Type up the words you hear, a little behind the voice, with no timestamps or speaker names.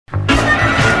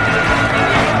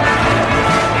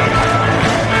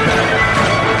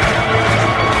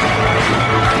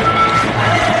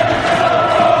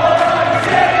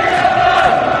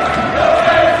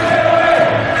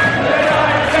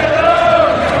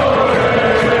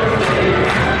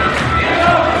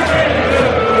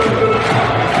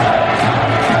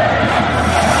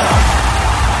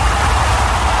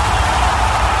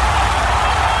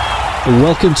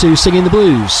Welcome to Singing the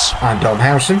Blues. I'm Dom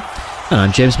Howson. And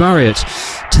I'm James Marriott.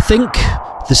 To think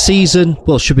the season,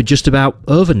 should be just about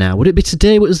over now. Would it be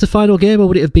today what was the final game, or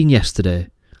would it have been yesterday?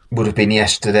 Would have been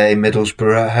yesterday,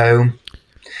 Middlesbrough at home.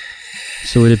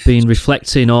 So we'd have been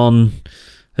reflecting on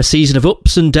a season of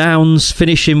ups and downs,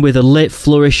 finishing with a late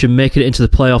flourish and making it into the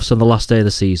playoffs on the last day of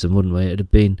the season, wouldn't we? It'd have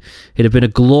been a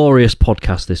glorious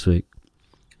podcast this week.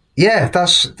 Yeah,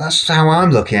 that's how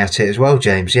I'm looking at it as well,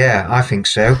 James. Yeah, I think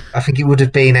so. I think it would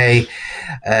have been a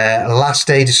last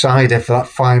day decider for that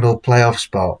final playoff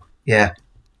spot. Yeah,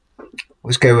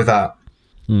 let's go with that.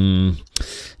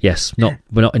 Yes,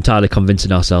 we're not entirely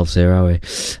convincing ourselves here, are we?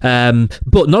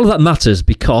 But none of that matters,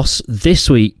 because this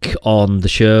week on the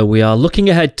show we are looking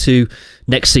ahead to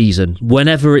next season,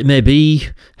 whenever it may be,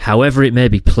 however it may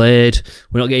be played.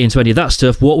 We're not getting into any of that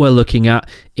stuff. What we're looking at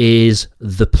is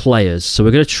the players. So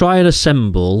we're going to try and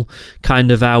assemble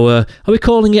kind of are we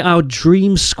calling it our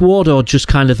dream squad, or just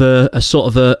kind of a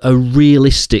sort of a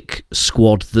realistic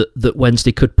squad that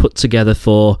Wednesday could put together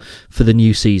for the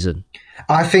new season?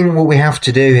 I think what we have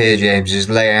to do here, James, is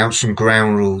lay out some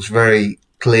ground rules very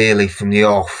clearly from the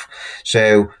off.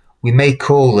 So we may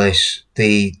call this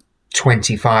the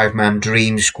 25-man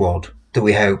dream squad that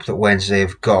we hope that Wednesday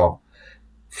have got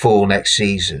for next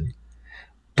season.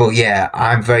 But yeah,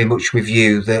 I'm very much with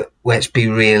you that let's be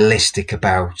realistic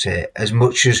about it. As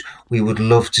much as we would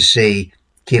love to see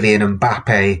Kylian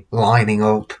Mbappe lining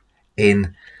up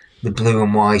in the blue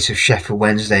and white of Sheffield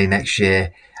Wednesday next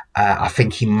year, I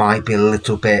think he might be a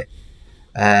little bit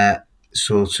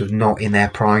sort of not in their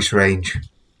price range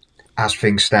as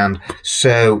things stand.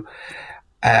 So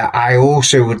I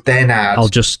also would then add... I'll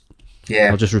just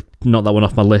knock that one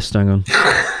off my list. Hang on.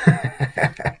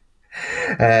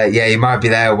 Yeah, you might be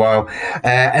there a while.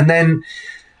 And then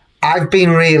I've been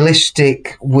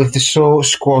realistic with the sort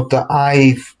of squad that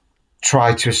I've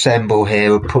tried to assemble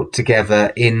here or put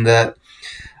together, in that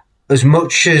as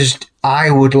much as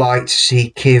I would like to see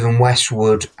Kieran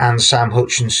Westwood and Sam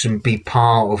Hutchinson be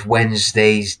part of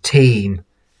Wednesday's team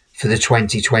for the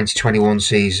 2020-21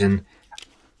 season,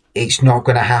 it's not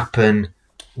going to happen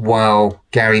while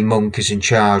Gary Monk is in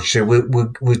charge. So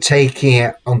we're taking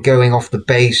it on going off the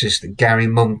basis that Gary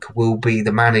Monk will be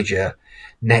the manager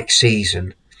next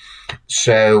season.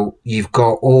 So you've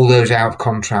got all those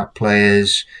out-of-contract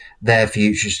players, their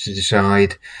futures to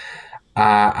decide.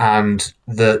 And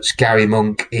that Gary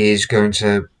Monk is going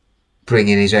to bring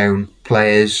in his own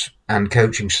players and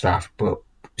coaching staff. But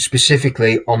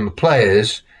specifically on the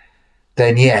players,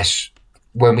 then yes,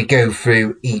 when we go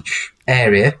through each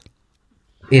area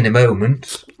in a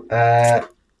moment,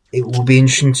 it will be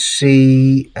interesting to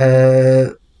see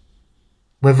whether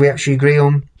we actually agree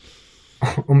on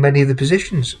many of the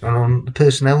positions and on the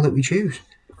personnel that we choose.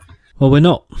 Well, we're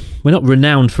not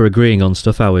renowned for agreeing on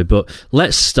stuff, are we? But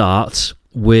let's start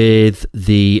with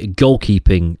the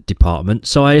goalkeeping department.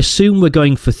 So I assume we're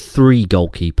going for 3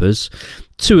 goalkeepers.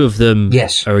 2 of them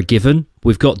are a given.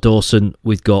 We've got Dawson,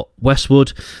 we've got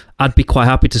Westwood. I'd be quite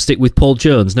happy to stick with Paul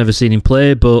Jones. Never seen him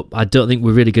play, but I don't think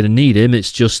we're really going to need him.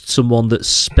 It's just someone that's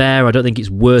spare. I don't think it's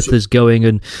worth us going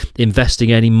and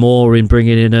investing any more in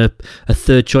bringing in a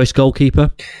third-choice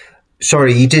goalkeeper.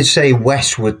 Sorry, you did say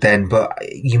Westwood then, but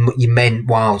you meant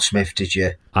Wildsmith, did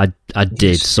you? I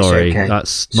did, sorry. Okay.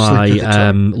 That's my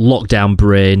lockdown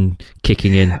brain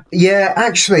kicking in. Yeah,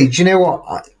 actually, do you know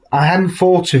what? I hadn't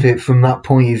thought of it from that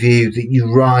point of view, that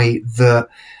you're right, that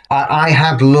I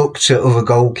had looked at other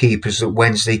goalkeepers that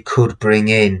Wednesday could bring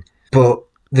in, but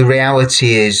the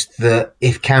reality is that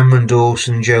if Cameron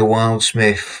Dawson and Joe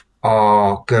Wildsmith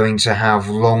are going to have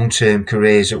long-term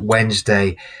careers at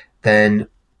Wednesday, then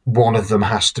one of them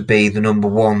has to be the number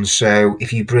one. So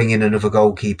if you bring in another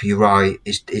goalkeeper, you're right,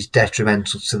 it's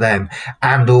detrimental to them.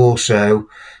 And also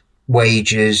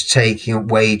taking up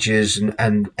wages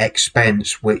and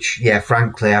expense, which,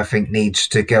 frankly, I think needs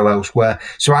to go elsewhere.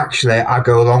 So actually, I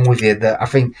go along with you that I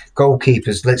think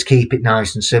goalkeepers, let's keep it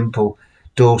nice and simple.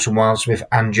 Dawson, Wildsmith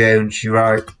and Jones, you're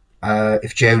right.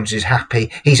 If Jones is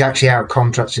happy, he's actually out of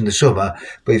contracts in the summer,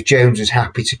 but if Jones is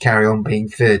happy to carry on being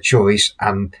third choice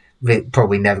and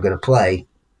probably never going to play,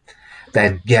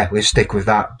 then we'll stick with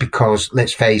that, because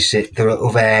let's face it, there are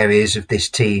other areas of this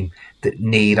team that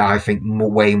need, I think,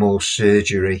 way more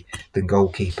surgery than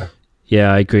goalkeeper.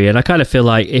 Yeah, I agree. And I kind of feel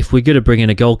like if we're going to bring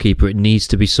in a goalkeeper, it needs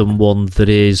to be someone that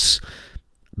is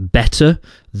better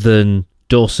than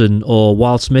Dawson or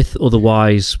Wildsmith.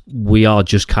 Otherwise, we are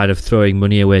just kind of throwing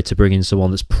money away to bring in someone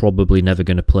that's probably never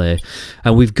going to play.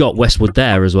 And we've got Westwood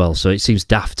there as well, so it seems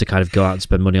daft to kind of go out and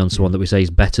spend money on someone that we say is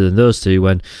better than those two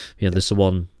when there's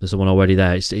someone already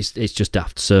there. It's just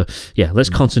daft. So yeah, let's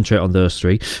concentrate on those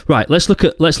three. Right, let's look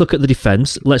at the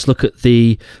defence. Let's look at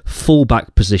the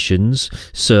fullback positions.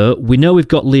 So we know we've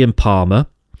got Liam Palmer.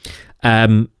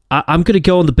 I'm going to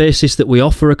go on the basis that we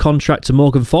offer a contract to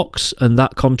Morgan Fox and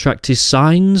that contract is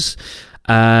signed.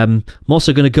 I'm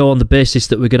also going to go on the basis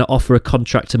that we're going to offer a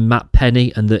contract to Matt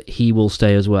Penny and that he will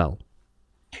stay as well.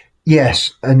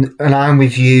 Yes, and I'm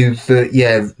with you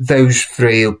that, those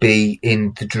three will be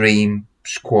in the dream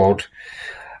squad.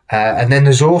 And then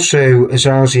there's also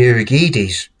Azazi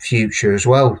Urigidi's future as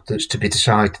well that's to be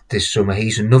decided this summer.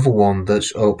 He's another one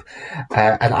that's up.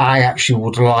 And I actually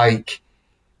would like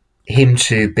him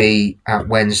to be at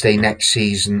Wednesday next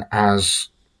season as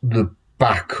the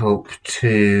backup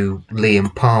to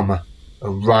Liam Palmer, a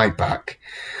right back.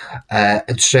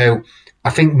 And so I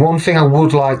think one thing I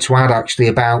would like to add actually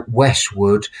about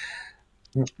Westwood,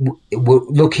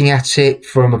 looking at it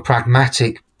from a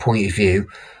pragmatic point of view,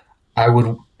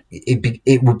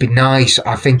 it would be nice.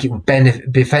 I think it would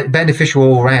be beneficial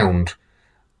all round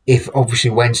if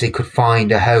obviously Wednesday could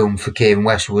find a home for Kieran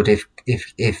Westwood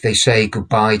if they say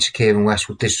goodbye to Kieran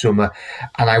Westwood this summer.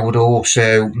 And I would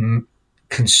also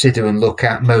consider and look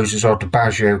at Moses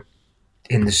Odubajo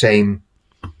in the same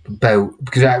boat,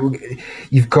 because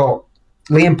you've got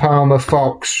Liam Palmer,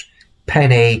 Fox,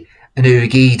 Penny and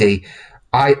Urigidi.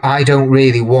 I don't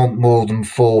really want more than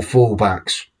 4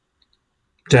 fullbacks.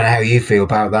 Don't know how you feel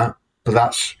about that, but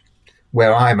that's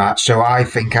where I'm at. So I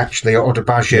think actually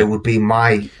Odubajo would be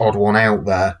my odd one out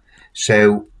there.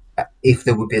 So if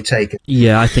there would be a taker.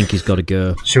 Yeah, I think he's got to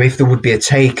go. So if there would be a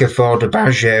taker for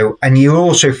Odubajo, and you're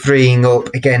also freeing up,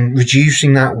 again,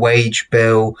 reducing that wage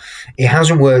bill. It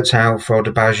hasn't worked out for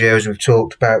Odubajo, as we've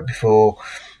talked about before.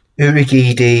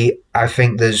 Urigidi, I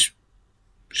think there's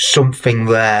something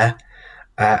there.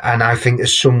 And I think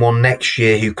there's someone next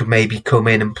year who could maybe come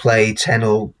in and play 10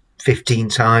 or 15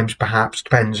 times, perhaps,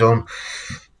 depends on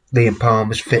Liam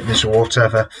Palmer's fitness or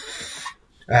whatever.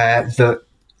 Don't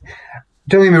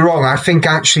get me wrong, I think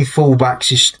actually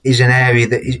fullbacks is an area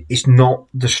that is not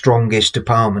the strongest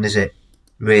department, is it,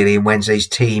 really, in Wednesday's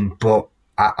team? But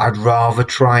I'd rather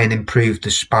try and improve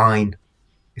the spine,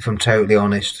 if I'm totally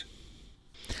honest.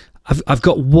 I've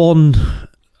got one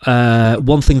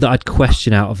thing that I'd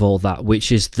question out of all that,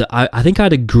 which is that I think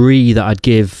I'd agree that I'd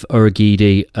give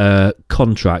Urigidi a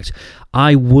contract.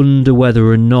 I wonder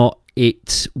whether or not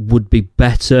it would be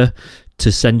better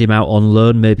to send him out on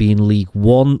loan, maybe in League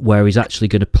One, where he's actually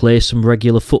going to play some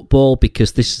regular football,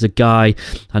 because this is a guy,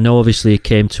 I know obviously he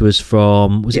came to us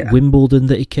from, was it Wimbledon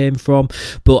that he came from,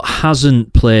 but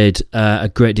hasn't played a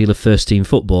great deal of first team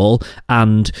football,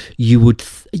 and you would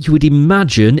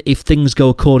imagine if things go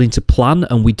according to plan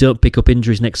and we don't pick up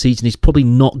injuries next season, he's probably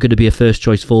not going to be a first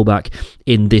choice fullback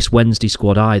in this Wednesday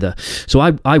squad either. So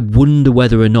I wonder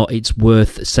whether or not it's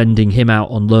worth sending him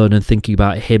out on loan and thinking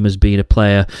about him as being a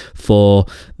player for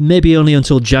maybe only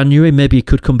until January. Maybe he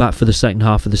could come back for the second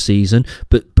half of the season,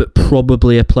 but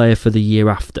probably a player for the year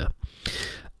after,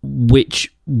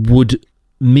 which would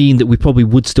mean that we probably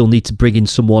would still need to bring in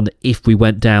someone if we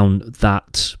went down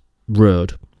that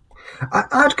road.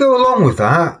 I'd go along with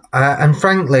that, and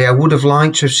frankly, I would have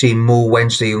liked to have seen more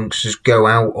Wednesday youngsters go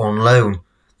out on loan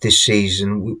this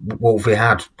season. What we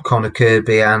had, Connor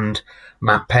Kirby and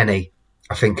Matt Penny,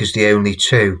 I think, as the only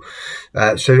two.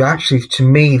 So actually, to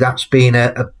me, that's been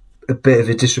a bit of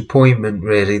a disappointment,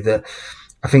 really. That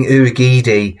I think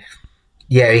Urigidi,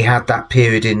 he had that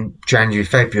period in January,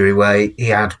 February where he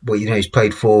had, he's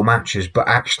played 4 matches, but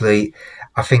actually,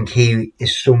 I think he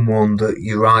is someone that,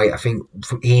 you're right, I think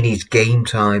he needs game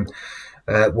time.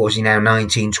 What was he now,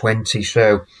 19, 20?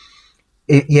 So,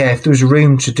 if there was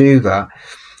room to do that,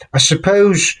 I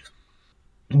suppose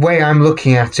the way I'm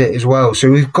looking at it as well,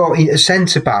 so we've got a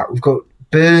centre-back, we've got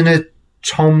Bernard,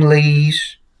 Tom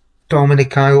Lees,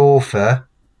 Dominic Iorfa.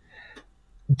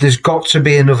 There's got to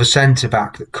be another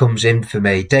centre-back that comes in for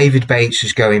me. David Bates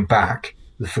is going back,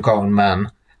 the forgotten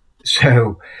man.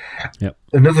 So,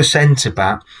 another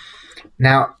centre-back.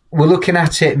 Now, we're looking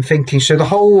at it and thinking, so the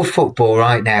whole of football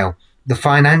right now, the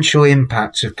financial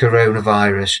impact of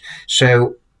coronavirus.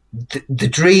 So, the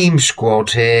dream squad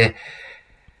here,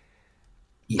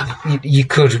 you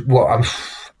could,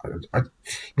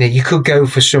 you could go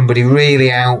for somebody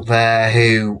really out there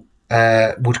who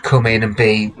would come in and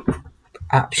be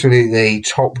absolutely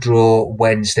top draw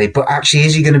Wednesday, but actually,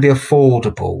 is he going to be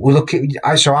affordable?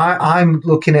 I'm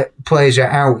looking at players that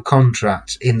are out of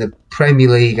contract in the Premier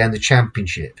League and the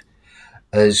Championship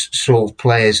as sort of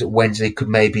players that Wednesday could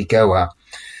maybe go at.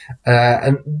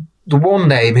 And the one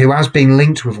name who has been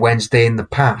linked with Wednesday in the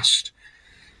past,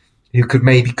 who could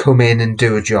maybe come in and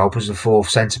do a job as the fourth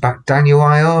centre-back, Daniel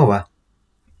Ayala,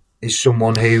 is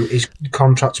someone who is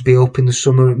contract to be up in the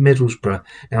summer at Middlesbrough.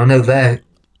 Now, I know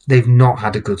they've not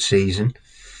had a good season,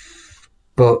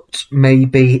 but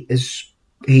maybe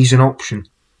he's an option.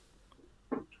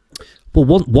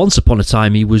 Well, once upon a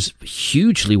time, he was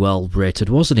hugely well rated,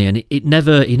 wasn't he? And he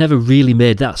never really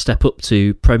made that step up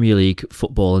to Premier League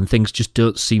football, and things just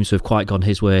don't seem to have quite gone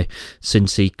his way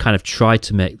since he kind of tried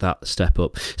to make that step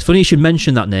up. It's funny you should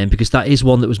mention that name, because that is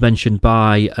one that was mentioned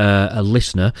by a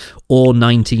listener,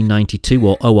 or1992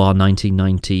 or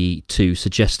OR1992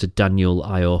 suggested Daniel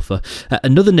Iorfa.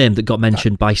 Another name that got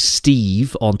mentioned by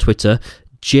Steve on Twitter,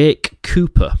 Jake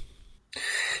Cooper.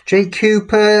 Jake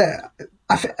Cooper.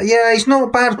 Yeah, he's not a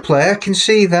bad player. I can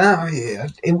see that.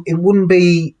 It wouldn't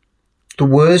be the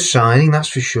worst signing, that's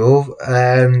for sure.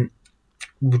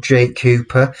 With Jake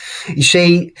Cooper. You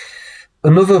see,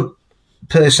 another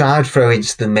person I'd throw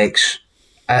into the mix,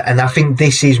 and I think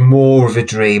this is more of a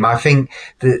dream. I think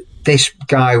that this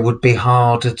guy would be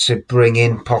harder to bring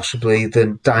in possibly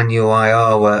than Daniel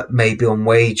Ayala, maybe on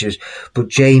wages, but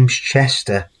James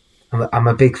Chester. I'm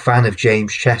a big fan of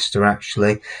James Chester,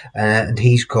 actually, and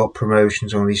he's got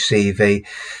promotions on his CV.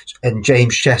 And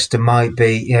James Chester might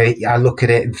be, I look at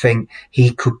it and think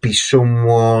he could be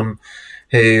someone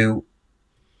who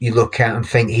you look at and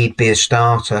think he'd be a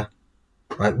starter,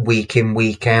 like week in,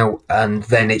 week out, and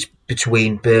then it's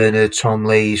between Bernard, Tom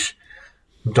Lees,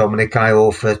 and Dominic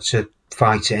Iorfa to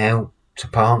fight it out, to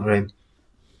partner him.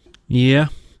 Yeah.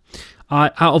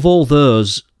 Out of all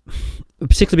those,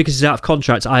 particularly because he's out of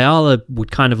contract, Ayala would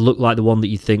kind of look like the one that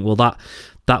you think, well,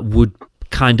 that would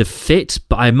kind of fit.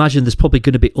 But I imagine there's probably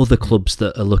going to be other clubs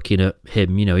that are looking at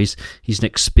him. He's an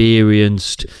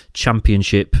experienced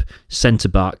Championship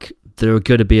centre-back. There are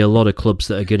going to be a lot of clubs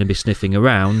that are going to be sniffing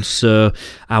around. So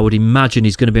I would imagine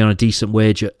he's going to be on a decent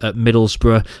wage at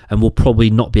Middlesbrough, and will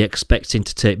probably not be expecting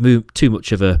to take too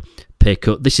much of a pay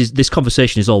cut. This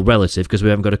conversation is all relative, because we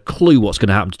haven't got a clue what's going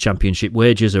to happen to Championship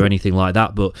wages or anything like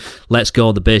that, but let's go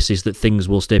on the basis that things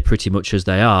will stay pretty much as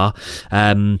they are.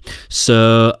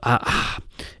 So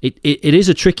it is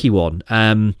a tricky one.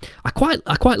 I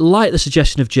quite like the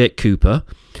suggestion of Jake Cooper,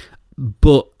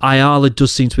 but Ayala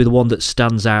does seem to be the one that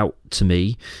stands out to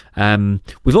me.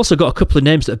 We've also got a couple of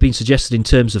names that have been suggested in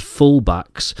terms of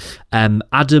fullbacks.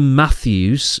 Adam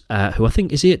Matthews, who I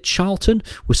think, is he at Charlton,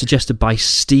 was suggested by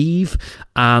Steve,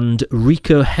 and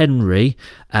Rico Henry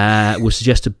was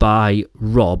suggested by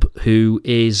Rob, who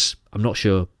is, I'm not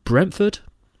sure, Brentford?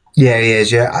 Yeah, he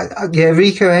is, yeah.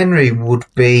 Rico Henry would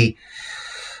be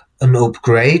an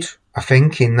upgrade, I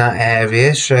think, in that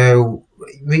area. So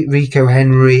Rico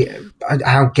Henry,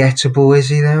 how gettable is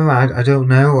he though? I don't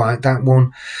know. Like that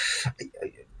one,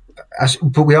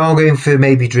 but we are going for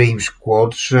maybe Dream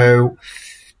Squad. So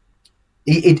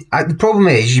the problem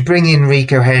is you bring in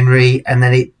Rico Henry and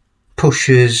then it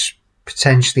pushes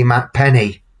potentially Matt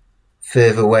Penny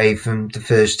further away from the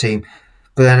first team.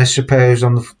 But then I suppose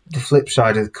on the flip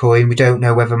side of the coin, we don't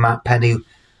know whether Matt Penny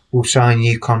will sign a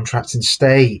new contract and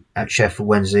stay at Sheffield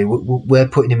Wednesday. We're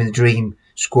putting him in the Dream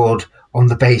Squad on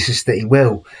the basis that he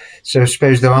will. So I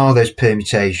suppose there are those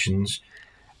permutations.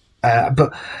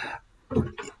 But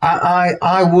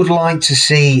I would like to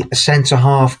see a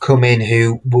centre-half come in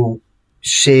who will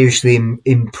seriously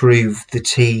improve the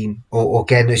team, or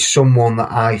again, is someone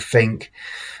that I think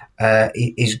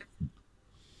is,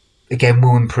 again,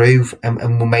 will improve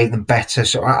and will make them better.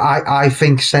 So I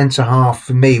think centre-half,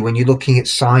 for me, when you're looking at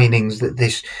signings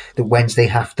that Wednesday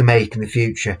have to make in the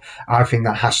future, I think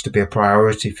that has to be a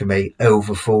priority for me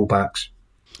over fullbacks.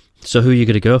 So who are you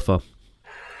going to go for?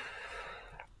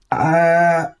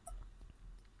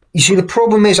 You see, the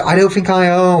problem is I don't think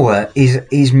Iowa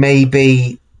is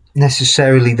maybe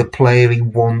necessarily the player he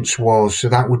once was. So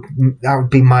that would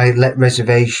be my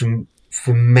reservation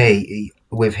for me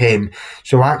with him.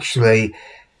 So actually,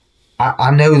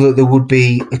 I know that there would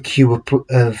be a queue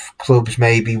of clubs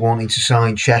maybe wanting to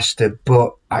sign Chester,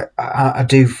 but I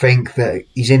do think that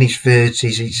he's in his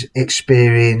 30s, he's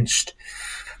experienced,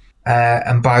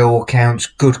 and by all accounts,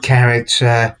 good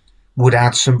character, would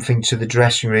add something to the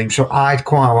dressing room. So I'd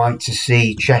quite like to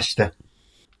see Chester.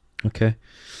 Okay.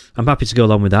 I'm happy to go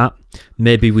along with that.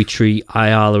 Maybe we treat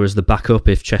Ayala as the backup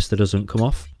if Chester doesn't come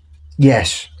off.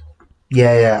 Yes.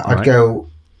 Yeah. I'd go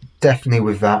definitely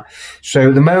with that. So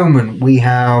at the moment we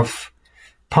have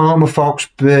Palmer, Fox,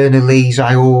 Burner, Lees,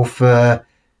 Iorfa,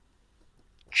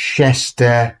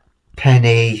 Chester,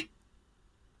 Penny,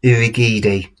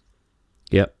 Urigidi.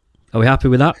 Yep. Are we happy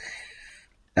with that?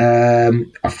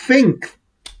 I think,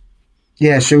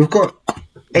 yeah, so we've got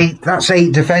 8, that's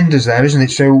 8 defenders there, isn't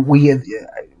it? So we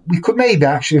could maybe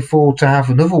actually afford to have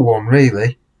another one,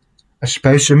 really, I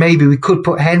suppose. So maybe we could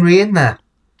put Henry in there.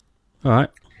 All right,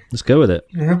 let's go with it.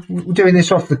 Yeah, we're doing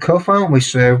this off the cuff, aren't we?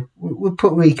 So we'll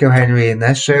put Rico Henry in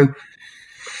there. So,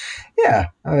 yeah,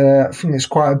 I think it's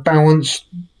quite a balanced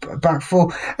back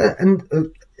four. And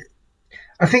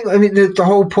I think, the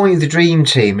whole point of the dream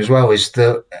team as well is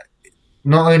that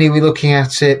not only are we looking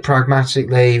at it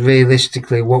pragmatically,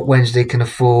 realistically, what Wednesday can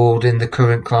afford in the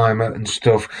current climate and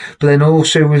stuff, but then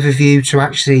also with a view to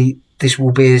actually this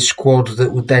will be a squad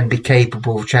that would then be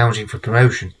capable of challenging for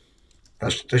promotion.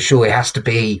 That surely has to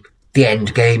be the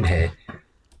end game here.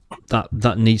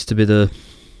 That needs to be the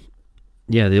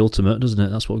ultimate, doesn't it?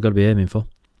 That's what we've got to be aiming for.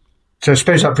 So I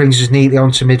suppose that brings us neatly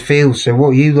onto midfield. So what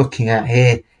are you looking at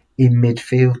here in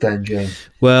midfield then, James?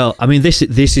 Well, this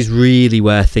is really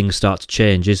where things start to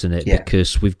change, isn't it? Yeah.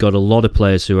 Because we've got a lot of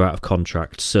players who are out of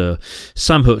contract. So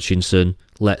Sam Hutchinson,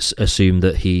 let's assume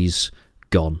that he's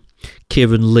gone.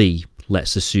 Kieran Lee,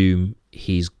 let's assume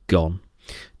he's gone.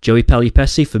 Joey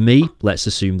Pelupessy, for me, let's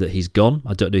assume that he's gone.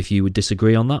 I don't know if you would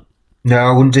disagree on that. No,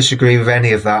 I wouldn't disagree with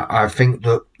any of that. I think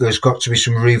that there's got to be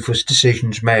some ruthless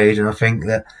decisions made, and I think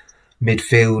that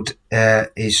midfield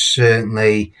is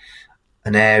certainly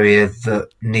an area that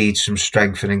needs some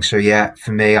strengthening. So, yeah,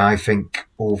 for me, I think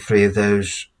all 3 of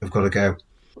those have got to go.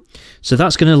 So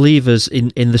that's going to leave us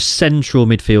in the central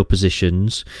midfield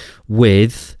positions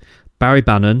with Barry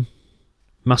Bannon,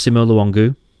 Massimo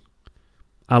Luongo,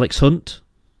 Alex Hunt.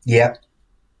 Yeah,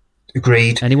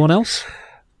 agreed. Anyone else?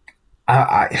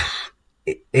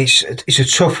 It's a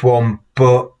tough one,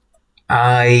 but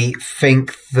I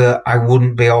think that I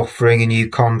wouldn't be offering a new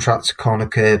contract to Conor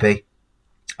Kirby.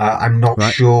 I'm not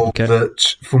sure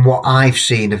that, from what I've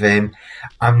seen of him,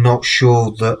 I'm not sure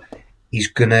that he's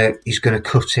gonna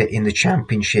cut it in the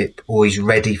Championship, or he's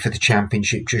ready for the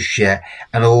Championship just yet.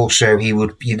 And also,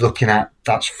 you're looking at,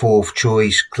 that's 4th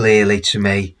choice clearly to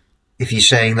me. If you're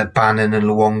saying that Bannon and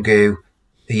Luongo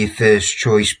are your first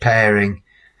choice pairing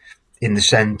in the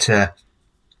centre,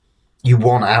 you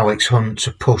want Alex Hunt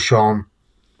to push on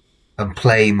and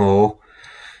play more.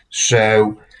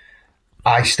 So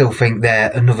I still think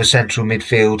that another central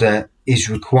midfielder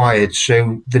is required.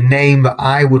 So the name that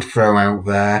I would throw out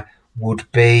there would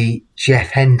be Jeff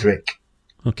Hendrick.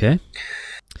 Okay.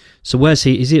 So where's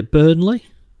he? Is he at Burnley?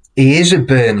 He is at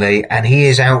Burnley, and he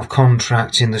is out of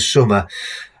contract in the summer.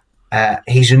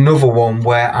 He's another one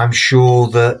where I'm sure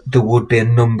that there would be a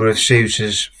number of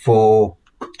suitors for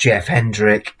Jeff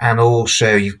Hendrick, and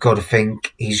also you've got to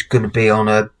think he's going to be on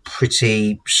a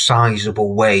pretty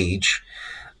sizable wage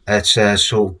at a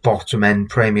sort of bottom end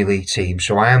Premier League team.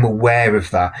 So I am aware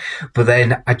of that. But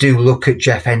then I do look at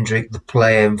Jeff Hendrick, the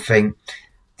player, and think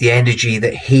the energy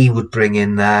that he would bring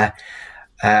in there,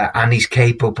 and he's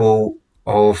capable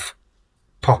of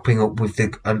popping up with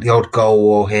the odd goal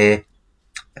or here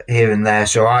and there.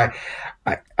 So I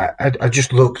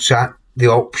just looked at the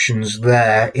options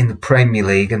there in the Premier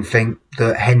League and think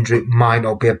that Hendrick might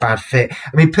not be a bad fit.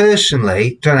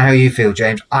 Personally, don't know how you feel,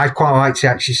 James, I'd quite like to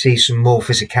actually see some more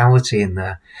physicality in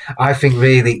there. I think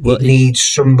really it needs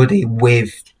somebody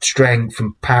with strength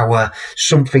and power,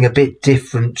 something a bit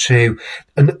different too.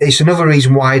 And it's another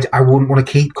reason why I wouldn't want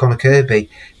to keep Conor Kirby,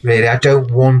 really. I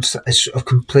don't want a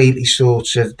completely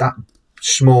sort of that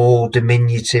small,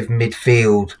 diminutive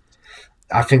midfield.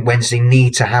 I think Wednesday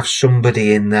need to have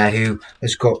somebody in there who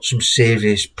has got some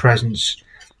serious presence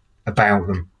about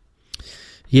them.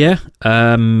 Yeah,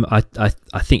 I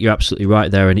think you're absolutely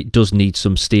right there, and it does need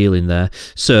some steel in there.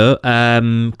 So,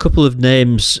 couple of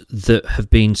names that have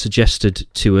been suggested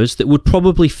to us that would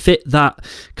probably fit that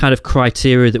kind of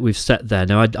criteria that we've set there.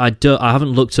 Now, I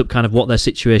haven't looked up kind of what their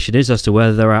situation is as to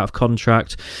whether they're out of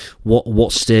contract,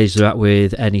 what stage they're at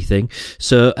with anything.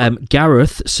 So,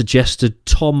 Gareth suggested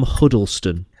Tom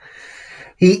Huddleston.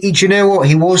 Do you know what?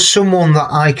 He was someone that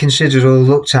I considered or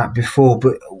looked at before,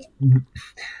 but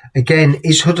again,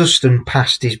 is Huddleston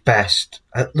past his best?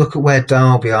 Look at where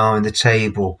Derby are in the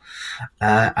table.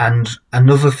 And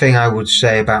another thing I would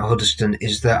say about Huddleston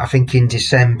is that I think in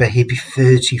December he'd be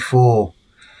 34.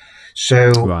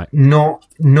 So not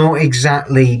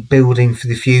exactly building for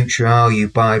the future, are you,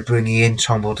 by bringing in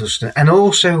Tom Huddleston? And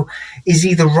also, is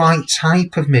he the right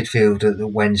type of midfielder that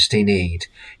Wednesday need?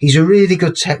 He's a really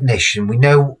good technician. We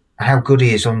know how good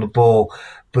he is on the ball.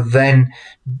 But then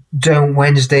don't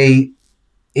Wednesday,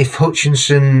 if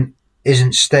Hutchinson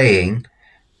isn't staying,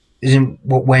 isn't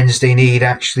what Wednesday need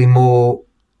actually more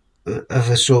of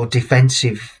a sort of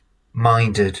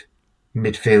defensive-minded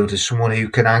midfielder, someone who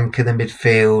can anchor the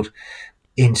midfield,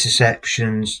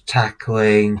 interceptions,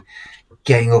 tackling,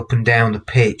 getting up and down the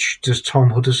pitch? Does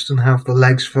Tom Huddleston have the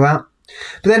legs for that?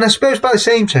 But then I suppose by the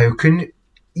same token,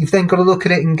 you've then got to look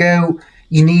at it and go,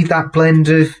 you need that blend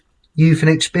of youth and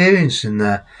experience in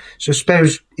there. So I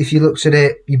suppose if you looked at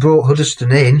it, you brought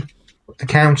Huddleston in, the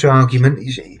counter argument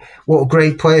is, what a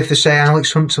great player for, say,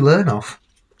 Alex Hunt to learn off.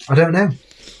 I don't know.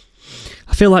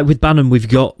 I feel like with Bannon we've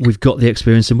got the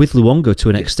experience, and with Luongo to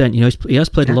an extent, he has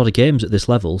played a lot of games at this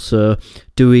level. So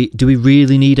do we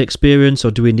really need experience,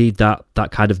 or do we need that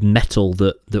kind of metal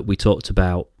that we talked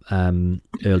about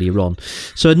earlier on?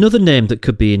 So another name that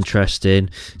could be interesting.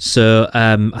 So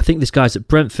I think this guy's at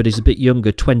Brentford. He's a bit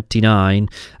younger, 29.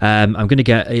 I'm not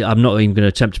even going to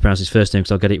attempt to pronounce his first name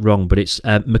because I'll get it wrong. But it's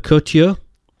Makotio.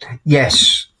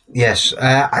 Yes.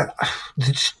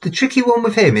 The tricky one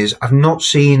with him is I've not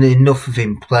seen enough of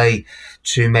him play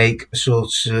to make a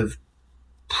sort of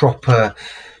proper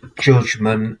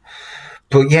judgment.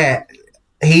 But yeah,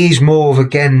 he's more of,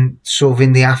 again, sort of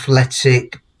in the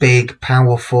athletic, big,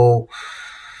 powerful,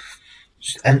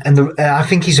 and I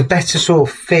think he's a better sort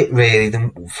of fit really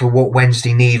than for what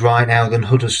Wednesday need right now than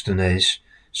Huddleston is.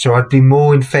 So I'd be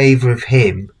more in favour of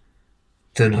him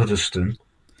than Huddleston.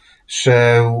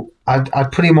 So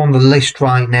I'd put him on the list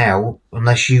right now,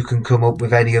 unless you can come up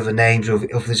with any other names, or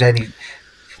if there's any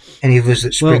others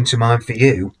that spring to mind for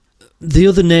you. The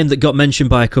other name that got mentioned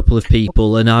by a couple of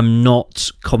people, and I'm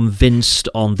not convinced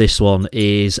on this one,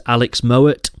 is Alex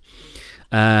Mowat,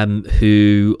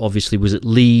 who obviously was at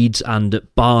Leeds and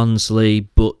at Barnsley,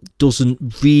 but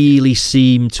doesn't really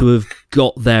seem to have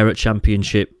got there at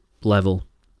Championship level.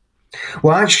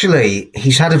 Well, actually,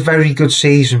 he's had a very good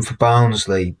season for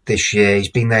Barnsley this year. He's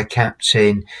been their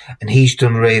captain, and he's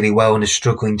done really well in a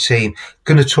struggling team.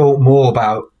 Going to talk more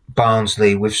about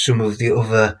Barnsley with some of the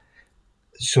other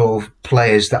sort of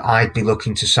players that I'd be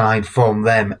looking to sign from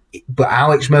them. But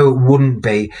Alex Mowat wouldn't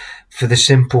be, for the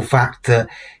simple fact that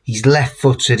he's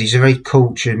left-footed, he's a very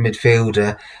cultured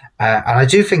midfielder, and I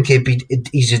do think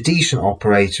he's a decent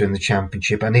operator in the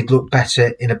Championship, and he'd look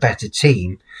better in a better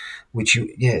team.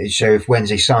 So if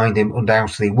Wednesday signed him,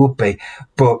 undoubtedly would be.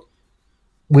 But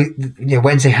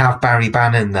Wednesday have Barry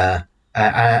Bannon there,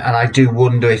 and I do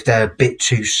wonder if they're a bit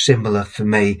too similar for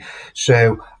me.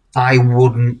 So I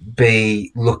wouldn't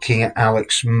be looking at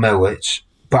Alex Mowat.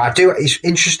 But it's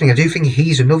interesting, I do think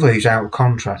he's another who's out of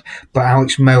contract. But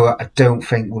Alex Mowat, I don't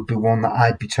think would be one that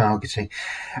I'd be targeting.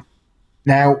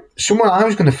 Now, someone I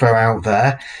was going to throw out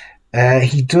there,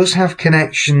 he does have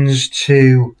connections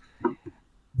to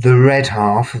the red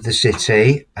half of the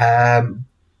city,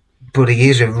 but he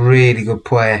is a really good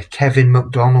player, Kevin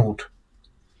McDonald.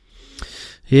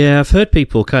 Yeah, I've heard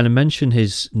people kind of mention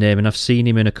his name, and I've seen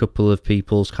him in a couple of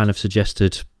people's kind of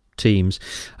suggested teams.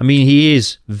 I mean, he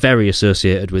is very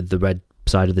associated with the red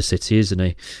side of the city, isn't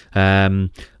he?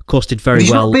 Of course, did very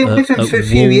well been with him for a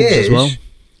few years as well.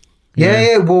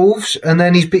 Yeah, Wolves, and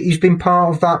then he's been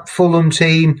part of that Fulham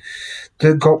team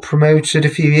that got promoted a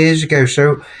few years ago.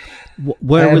 So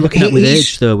where are we looking at with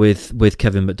age, though, with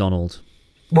Kevin McDonald?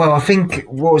 Well, I think,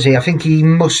 what was he? I think he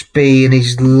must be in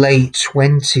his late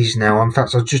 20s now. In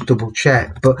fact, I'll just double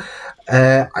check. But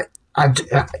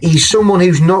he's someone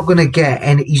who's not going to get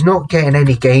any. He's not getting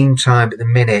any game time at the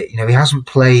minute. He hasn't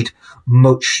played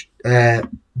much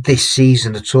this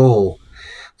season at all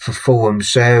for Fulham.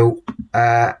 So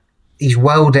he's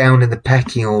well down in the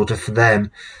pecking order for them.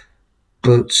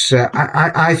 But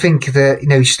I think that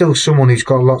he's still someone who's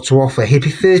got a lot to offer. He'll be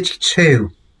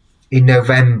 32 in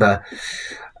November,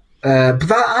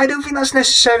 but I don't think that's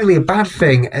necessarily a bad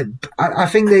thing. I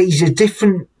think that he's a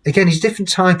different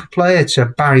type of player to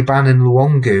Barry Bannon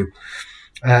Luongo.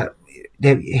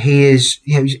 He is,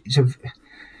 he's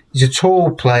a tall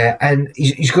player, and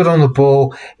he's good on the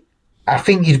ball. I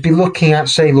think you'd be looking at,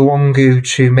 say, Luongo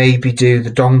to maybe do the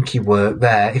donkey work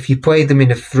there. If you played them in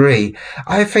a 3,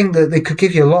 I think that they could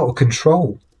give you a lot of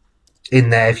control in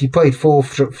there. If you played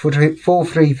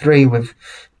 4-3-3 with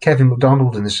Kevin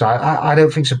McDonald in the side, I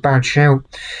don't think it's a bad shout.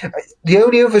 The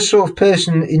only other sort of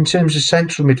person in terms of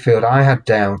central midfield I had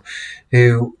down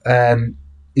who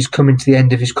is coming to the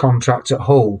end of his contract at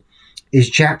Hull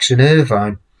is Jackson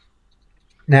Irvine.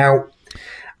 Now,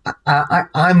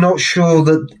 I'm not sure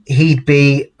that he'd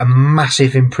be a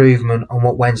massive improvement on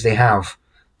what Wednesday have,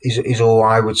 is all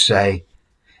I would say.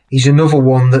 He's another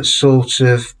one that's sort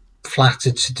of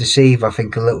flattered to deceive, I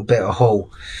think, a little bit at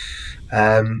Hull.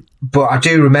 But I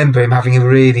do remember him having a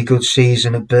really good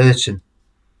season at Burton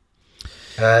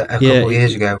a couple of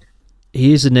years ago.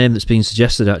 he is a name that's been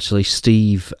suggested. Actually,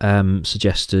 Steve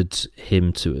suggested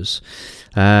him to us,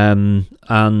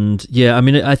 and yeah, I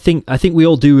mean, I think we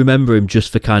all do remember him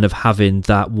just for kind of having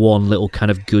that one little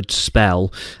kind of good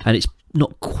spell, and it's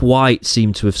not quite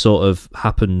seemed to have sort of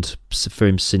happened for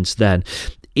him since then.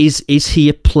 Is he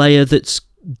a player that's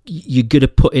you're going to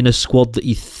put in a squad that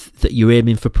you're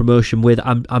aiming for promotion with?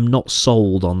 I'm not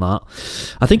sold on that.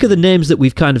 I think of the names that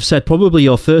we've kind of said, probably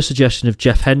your first suggestion of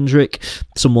Jeff Hendrick,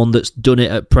 someone that's done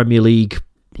it at Premier League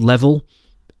level,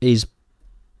 is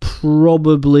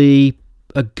probably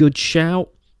a good shout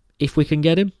if we can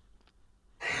get him.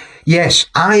 Yes,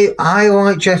 I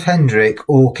like Jeff Hendrick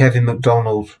or Kevin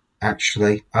McDonald.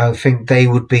 Actually, I think they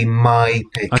would be my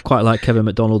pick. I quite like Kevin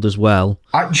McDonald as well.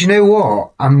 Do you know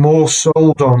what? I'm more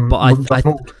sold on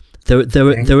McDonald.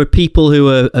 There are people who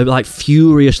are like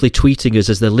furiously tweeting us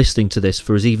as they're listening to this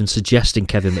for us even suggesting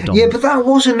Kevin McDonald. Yeah, but that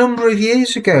was a number of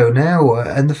years ago now,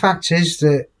 and the fact is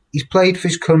that he's played for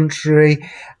his country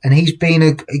and he's been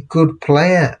a good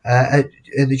player at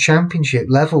the Championship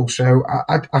level. So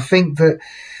I think that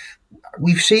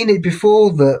we've seen it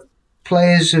before that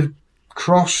players have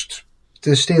crossed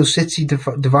the Steel City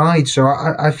divide. So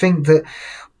I think that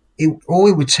all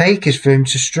it would take is for him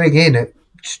to string in at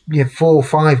 4 or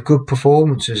 5 good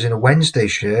performances in a Wednesday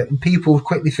shirt, and people would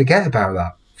quickly forget about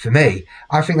that. For me,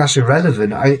 I think that's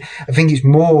irrelevant. I think it's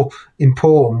more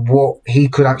important what he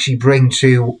could actually bring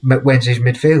to Wednesday's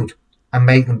midfield and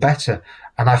make them better,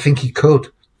 and I think he could.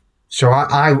 So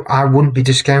I wouldn't be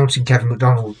discounting Kevin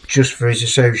McDonald just for his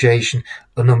association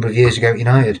a number of years ago at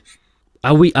United.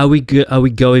 Are we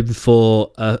going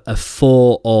for a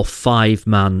 4 or 5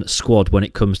 man squad when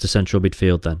it comes to central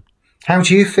midfield then? How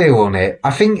do you feel on it? I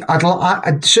think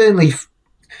I'd certainly.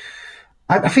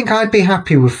 I think I'd be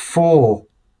happy with 4,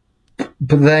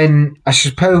 but then I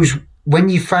suppose when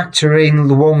you factor in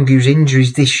Luongo's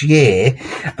injuries this year,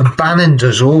 and Bannon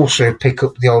does also pick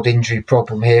up the odd injury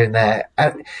problem here and there,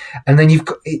 and then you've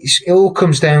got it all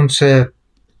comes down to.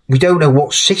 We don't know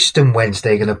what system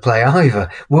Wednesday are going to play either.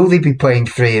 Will they be playing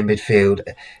 3 in midfield?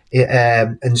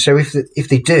 And so if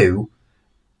they do,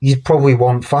 you'd probably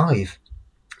want 5.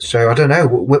 So I don't know.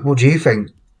 What do you think?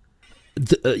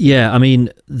 Yeah, I mean,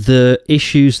 the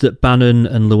issues that Bannon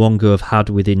and Luongo have had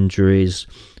with injuries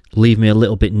leave me a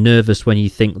little bit nervous when you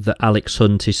think that Alex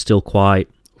Hunt is still quite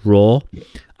raw,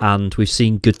 and we've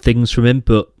seen good things from him,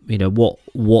 but you know,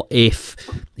 what if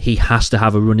he has to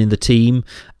have a run in the team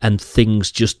and things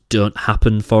just don't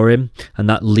happen for him, and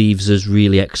that leaves us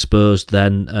really exposed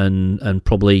then, and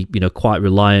probably, you know, quite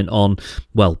reliant on,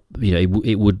 well, you know,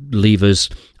 it would leave us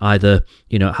either,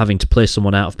 you know, having to play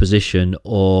someone out of position,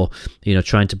 or, you know,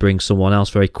 trying to bring someone else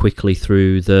very quickly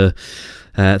through the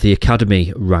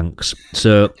academy ranks.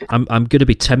 So I'm going to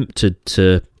be tempted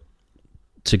to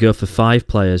go for 5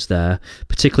 players there,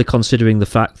 particularly considering the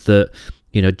fact that,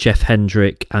 you know, Jeff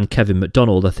Hendrick and Kevin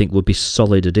McDonald, I think, would be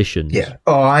solid additions. Yeah.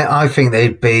 Oh, I think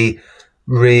they'd be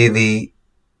really,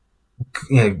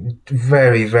 you know,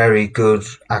 very, very good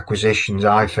acquisitions,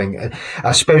 I think.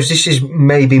 I suppose this is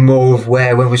maybe more of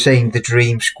where, when we're saying the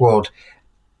dream squad,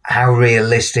 how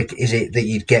realistic is it that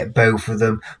you'd get both of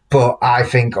them? But I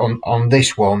think on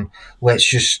this one, I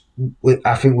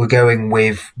think we're going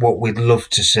with what we'd love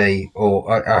to see,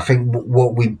 or I think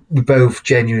what we both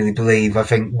genuinely believe, I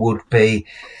think, would be,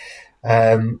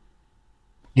 you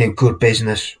know, good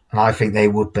business, and I think they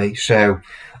would be. So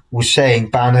we're saying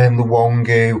Bannon,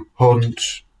 Luongo,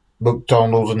 Hunt,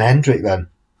 McDonald, and Hendrick then.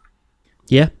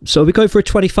 Yeah, so we're going for a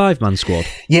 25-man squad.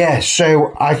 Yeah,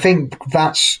 so I think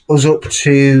that's us up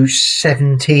to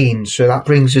 17. So that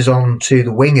brings us on to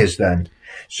the wingers then.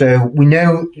 So we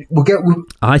know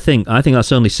I think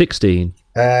that's only 16.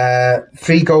 3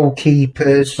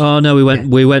 goalkeepers. Oh no,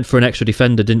 we went for an extra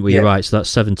defender, didn't we? Yeah. You're right. So that's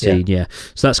 17. Yeah.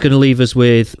 So that's going to leave us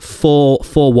with four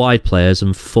wide players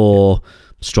and 4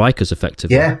 strikers,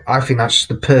 effectively. Yeah, I think that's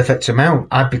the perfect amount.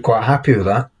 I'd be quite happy with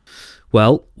that.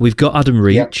 Well, we've got Adam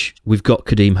Reach, we've got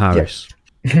Kadeem Harris.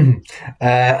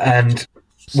 And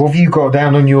what have you got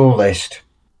down on your list?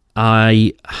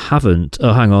 I haven't.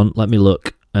 Oh, hang on. Let me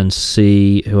look and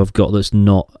see who I've got that's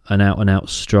not an out-and-out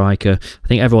striker. I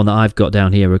think everyone that I've got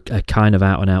down here are kind of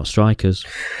out-and-out strikers.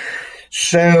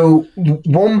 So,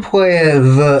 one player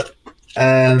that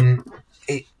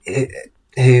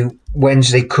who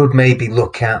Wednesday could maybe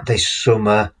look at this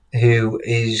summer, who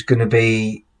is going to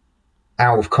be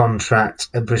out of contract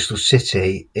at Bristol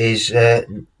City, is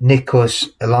Nicholas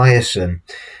Eliasson.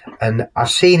 And I've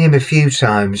seen him a few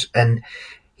times, and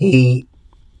he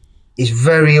is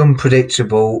very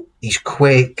unpredictable. He's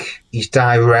quick, he's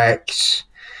direct.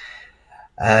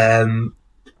 End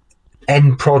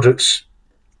products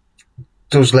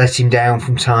does let him down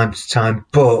from time to time,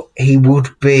 but he would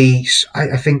be,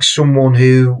 I think, someone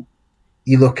who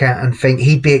you look at and think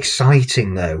he'd be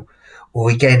exciting though. Or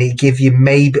again, he'd give you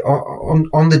maybe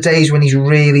on the days when he's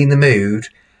really in the mood.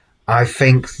 I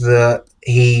think that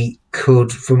he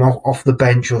could, from off the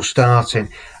bench or starting,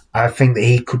 I think that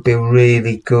he could be a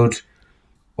really good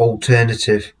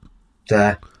alternative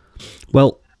there.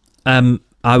 Well,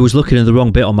 I was looking at the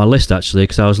wrong bit on my list, actually,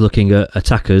 because I was looking at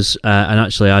attackers, and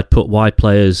actually I'd put wide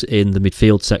players in the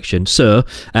midfield section. So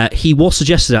he was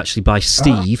suggested, actually, by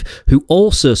Steve, who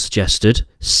also suggested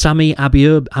Sammy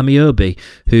Amiobi,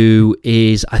 who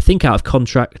is, I think, out of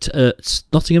contract at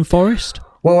Nottingham Forest.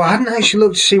 Well, I hadn't actually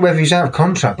looked to see whether he's out of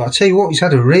contract, but I'll tell you what, he's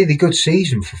had a really good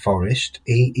season for Forest.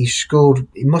 He scored,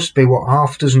 it must be,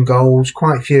 half a dozen goals,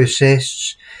 quite a few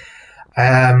assists.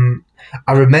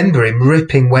 I remember him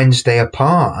ripping Wednesday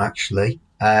apart, actually,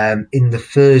 in the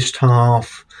first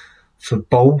half for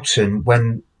Bolton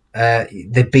when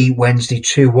they beat Wednesday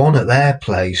 2-1 at their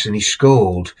place and he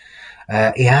scored.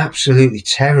 He absolutely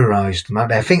terrorised them.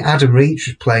 I think Adam Reach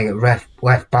was playing at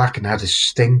left back and had a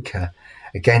stinker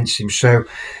against him. So,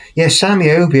 yeah, Sammy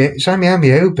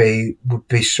Amiobi would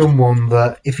be someone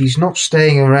that, if he's not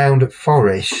staying around at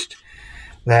Forest,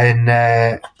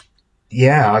 then...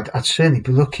 yeah, I'd certainly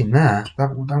be looking there.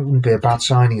 That wouldn't be a bad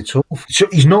signing at all. So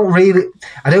he's not really...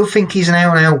 I don't think he's an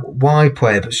out-and-out wide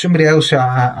player, but somebody else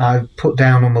I put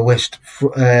down on the list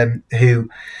who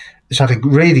has had a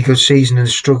really good season in a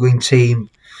struggling team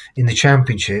in the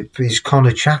Championship is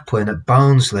Connor Chaplin at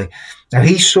Barnsley. Now,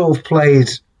 he's sort of played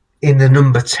in the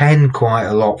number 10 quite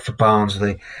a lot for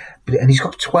Barnsley, and he's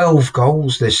got 12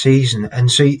 goals this season.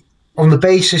 And so on the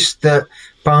basis that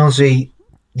Barnsley...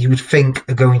 you would think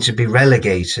are going to be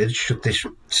relegated should this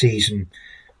season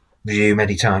resume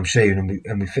anytime soon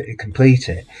and we complete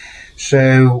it.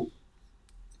 So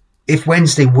if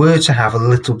Wednesday were to have a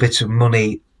little bit of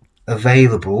money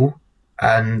available,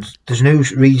 and there's no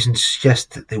reason to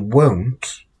suggest that they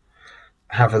won't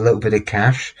have a little bit of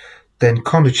cash, then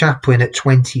Connor Chaplin at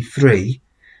 23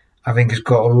 I think has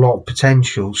got a lot of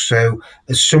potential. So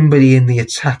as somebody in the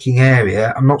attacking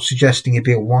area, I'm not suggesting he'd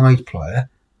be a wide player,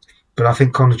 but I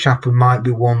think Connor Chaplin might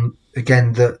be one,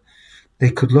 again, that they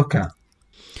could look at.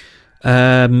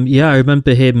 Yeah, I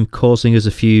remember him causing us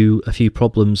a few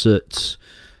problems at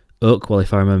Oakwell,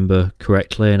 if I remember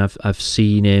correctly, and I've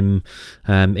seen him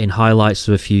in highlights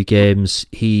of a few games.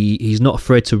 He's not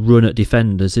afraid to run at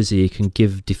defenders, is he? He can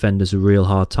give defenders a real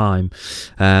hard time,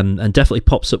 and definitely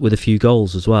pops up with a few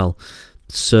goals as well.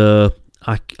 So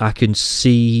I can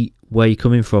see where you're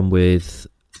coming from with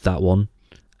that one.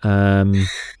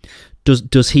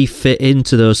 Does he fit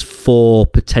into those 4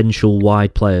 potential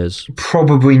wide players?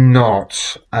 Probably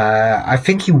not. I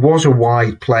think he was a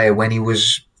wide player when he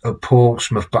was at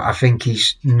Portsmouth, but I think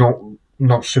he's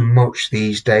not so much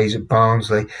these days at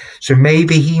Barnsley. So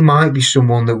maybe he might be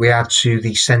someone that we add to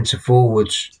the centre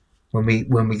forwards when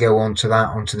we go onto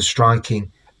the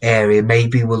striking area.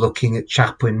 Maybe we're looking at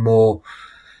Chaplin more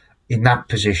in that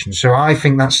position. So I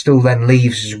think that still then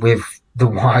leaves us with the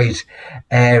wide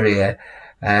area.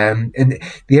 And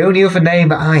the only other name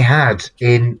that I had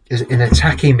in an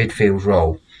attacking midfield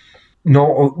role,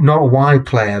 not a wide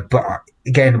player, but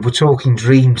again, we're talking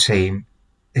dream team,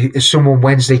 as someone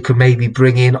Wednesday could maybe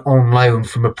bring in on loan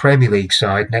from a Premier League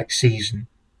side next season,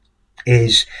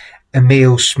 is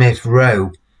Emile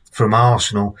Smith-Rowe from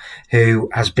Arsenal, who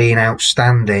has been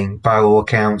outstanding by all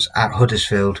accounts at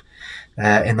Huddersfield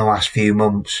in the last few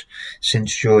months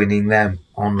since joining them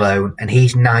on loan. And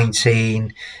he's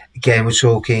 19. Again, we're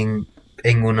talking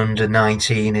England under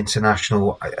 19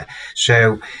 international.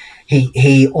 So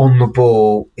he on the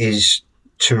ball is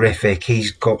terrific.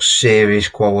 He's got serious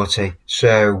quality.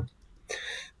 So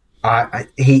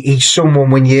he's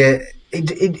someone when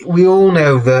we all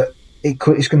know that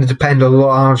it's going to depend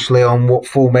largely on what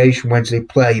formation Wednesday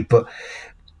play, but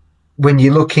when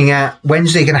you're looking at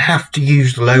Wednesday, going to have to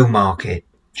use the loan market,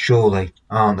 surely,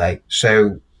 aren't they?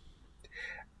 So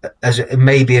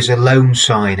maybe as a loan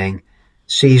signing,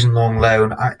 season-long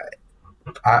loan,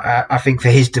 I think for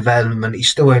his development, he's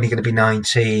still only going to be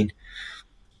 19.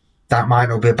 That might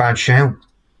not be a bad shout.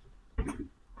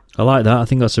 I like that. I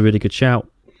think that's a really good shout.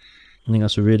 To be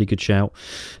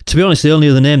honest, the only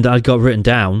other name that I'd got written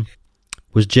down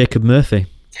was Jacob Murphy.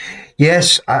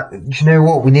 Yes, do you know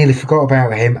what? We nearly forgot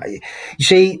about him. You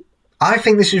see, I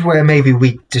think this is where maybe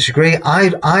we disagree.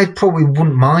 I probably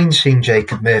wouldn't mind seeing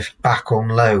Jacob Murphy back on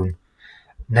loan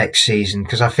next season,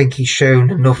 because I think he's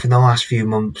shown enough in the last few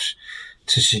months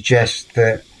to suggest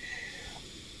that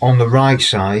on the right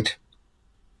side,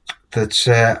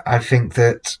 that I think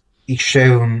that he's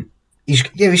shown he's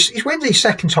Wednesday's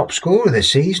second top scorer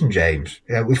this season, James,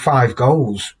 with 5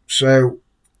 goals. So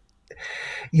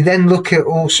you then look at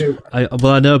also.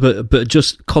 I know, but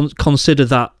just consider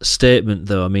that statement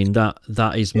though. I mean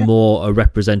that is more a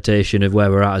representation of where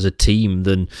we're at as a team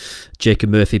than Jacob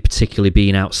Murphy particularly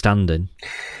being outstanding.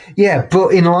 Yeah, but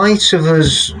in light of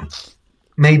us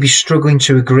maybe struggling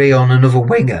to agree on another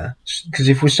winger, because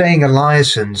if we're saying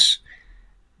Eliasson's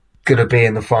going to be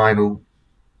in the final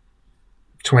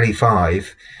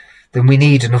 25, then we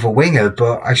need another winger.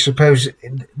 But I suppose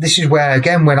this is where,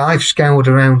 again, when I've scoured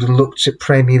around and looked at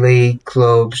Premier League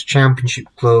clubs, Championship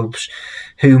clubs,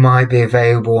 who might be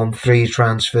available on free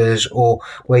transfers or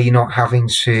where you're not having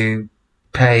to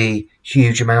pay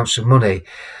huge amounts of money,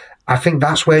 I think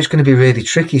that's where it's going to be really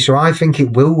tricky. So I think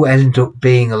it will end up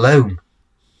being a loan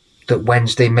that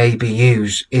Wednesday maybe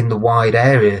use in the wide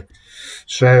area.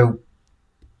 So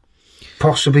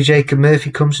possibly Jacob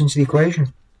Murphy comes into the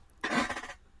equation.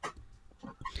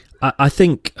 I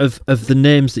think of the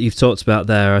names that you've talked about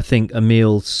there, I think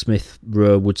Emile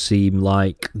Smith-Rowe would seem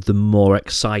like the more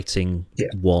exciting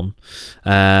one.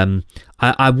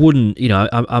 I wouldn't,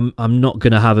 I'm not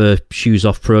going to have a shoes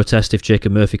off protest if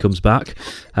Jacob Murphy comes back,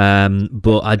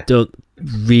 but I don't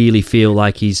really feel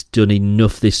like he's done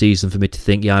enough this season for me to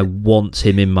think, I want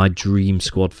him in my dream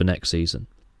squad for next season.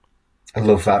 I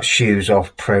love that shoes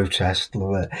off protest.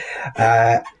 Love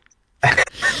it.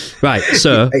 Right,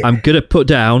 so I'm gonna put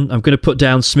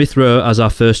down Smith Rowe as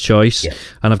our first choice,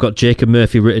 and I've got Jacob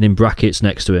Murphy written in brackets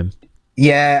next to him.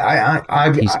 Yeah,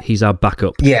 he's our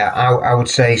backup. Yeah, I would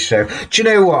say so. Do you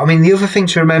know what? I mean, the other thing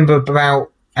to remember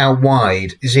about out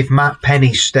wide is if Matt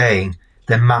Penny's staying,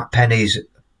 then Matt Penny's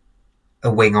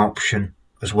a wing option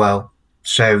as well.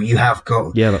 So you have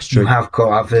got that's true. You have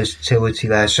got that versatility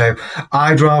there. So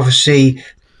I'd rather see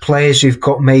players who've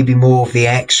got maybe more of the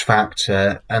X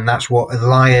factor, and that's what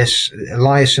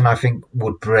Eliasson I think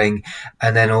would bring.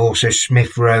 And then also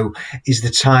Smith Rowe is the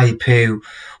type who,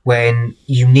 when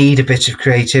you need a bit of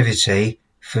creativity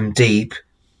from deep,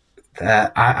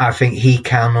 I think he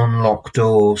can unlock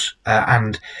doors,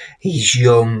 and he's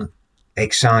young,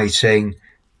 exciting.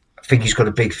 I think he's got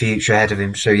a big future ahead of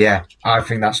him. So yeah, I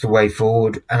think that's the way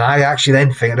forward. And I actually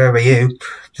then think, I don't know about you,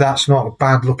 that's not a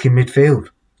bad looking midfield.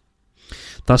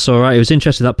 That's all right. It was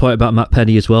interesting, that point about Matt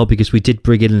Penny as well, because we did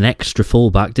bring in an extra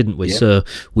fullback, didn't we? Yeah. So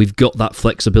we've got that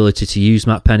flexibility to use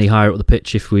Matt Penny higher up the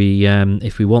pitch if we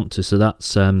want to. So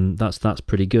that's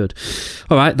pretty good.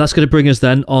 All right, that's going to bring us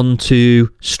then on to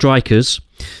strikers.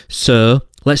 So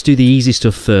let's do the easy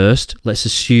stuff first. Let's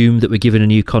assume that we're giving a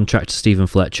new contract to Stephen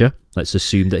Fletcher. Let's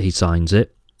assume that he signs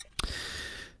it.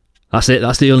 That's it.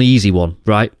 That's the only easy one,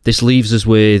 right? This leaves us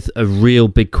with a real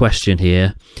big question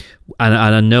here. And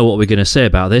I know what we're going to say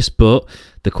about this, but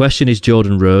the question is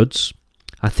Jordan Rhodes.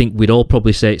 I think we'd all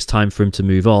probably say it's time for him to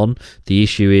move on. The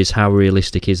issue is, how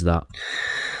realistic is that?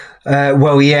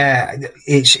 Well, yeah,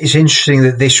 it's interesting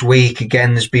that this week,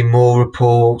 again, there's been more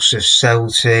reports of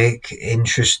Celtic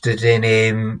interested in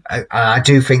him. I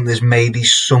do think there's maybe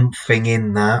something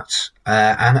in that.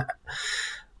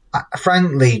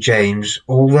 Frankly, James,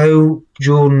 although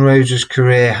Jordan Rhodes'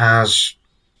 career has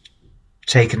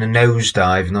taken a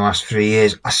nosedive in the last 3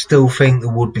 years, I still think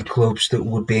there would be clubs that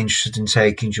would be interested in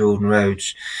taking Jordan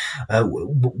Rhodes.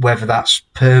 Whether that's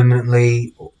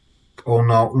permanently or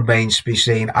not remains to be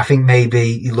seen. I think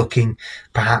maybe you're looking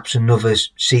perhaps another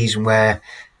season where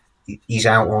he's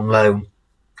out on loan.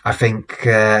 I think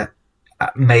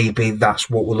maybe that's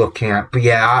what we're looking at. But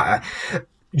yeah,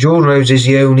 Jordan Rhodes is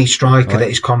the only striker that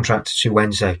is contracted to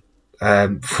Wednesday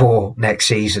for next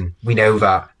season. We know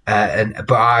that.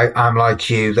 But I'm like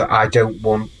you, that I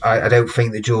don't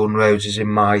think that Jordan Rhodes is in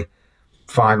my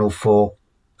final four.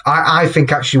 I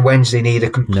think actually Wednesday need a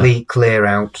complete clear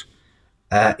out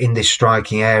in this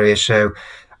striking area. So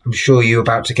I'm sure you're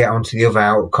about to get onto the other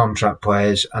out of contract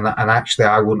players, and actually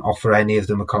I wouldn't offer any of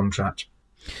them a contract.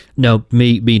 No,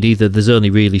 me neither. There's only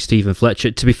really Stephen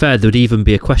Fletcher. To be fair, there'd even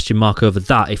be a question mark over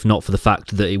that if not for the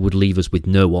fact that it would leave us with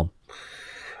no one.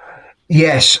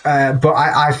 Yes, but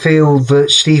I feel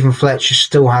that Stephen Fletcher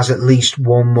still has at least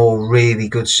one more really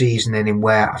good season in him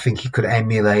where I think he could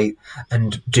emulate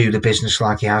and do the business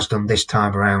like he has done this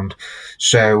time around.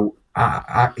 So,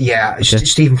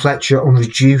 Stephen Fletcher on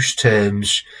reduced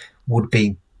terms would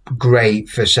be great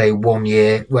for, say, 1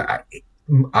 year.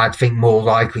 I'd think more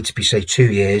likely to be, say,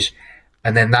 2 years.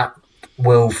 And then that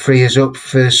will free us up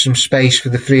for some space for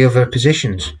the 3 other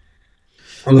positions.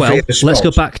 Well, let's go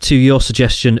back to your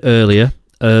suggestion earlier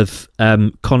of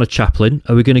Connor Chaplin.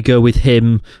 Are we going to go with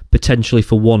him potentially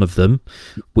for one of them,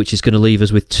 which is going to leave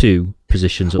us with 2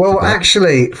 positions? Well,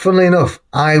 actually, funnily enough,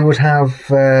 I would have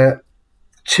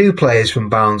two players from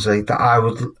Barnsley that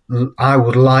I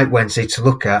would like Wednesday to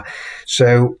look at.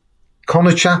 So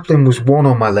Connor Chaplin was one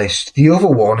on my list. The other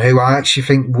one, who I actually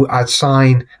think I'd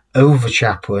sign over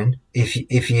Chaplin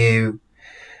if you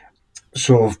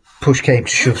sort of push came to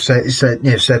shove, said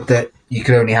that you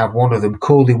could only have one of them.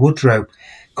 Cauley Woodrow.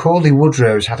 Cauley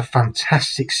Woodrow has had a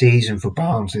fantastic season for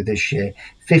Barnsley this year.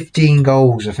 15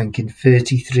 goals, I think, in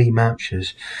 33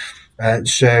 matches.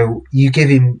 So you give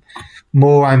him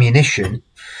more ammunition,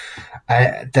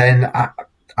 then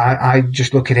I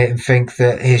just look at it and think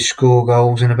that he'll score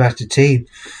goals in a better team.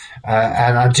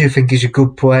 And I do think he's a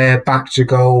good player, back to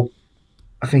goal.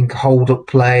 I think hold-up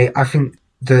play. I think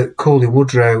that Cauley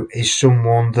Woodrow is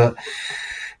someone that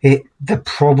there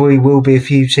probably will be a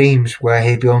few teams where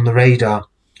he'll be on the radar.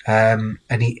 And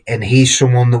he's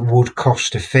someone that would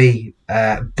cost a fee.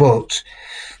 But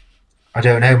I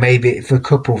don't know, maybe for a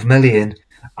couple of million,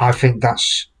 I think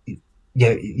that's,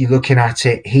 you're looking at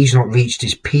it, he's not reached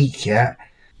his peak yet.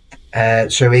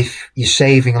 So if you're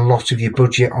saving a lot of your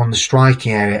budget on the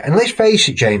striking area, and let's face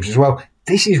it, James, as well,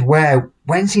 this is where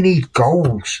Wednesday need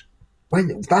goals.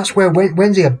 That's where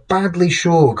Wednesday are badly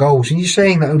short of goals. And you're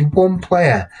saying that only one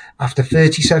player after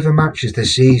 37 matches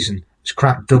this season has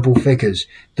cracked double figures.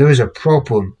 There is a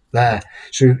problem there.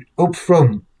 So up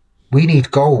front, we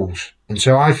need goals. And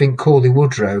so I think Cauley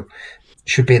Woodrow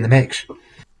should be in the mix.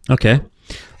 Okay.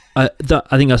 I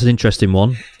think that's an interesting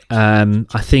one.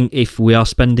 I think if we are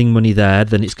spending money there,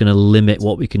 then it's going to limit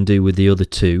what we can do with the other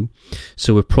two.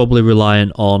 So we're probably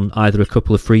reliant on either a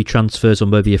couple of free transfers or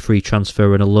maybe a free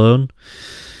transfer and a loan.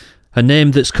 A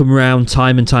name that's come around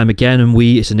time and time again, and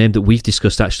it's a name that we've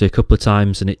discussed actually a couple of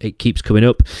times, and it keeps coming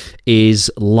up,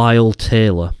 is Lyle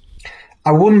Taylor.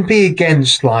 I wouldn't be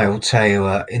against Lyle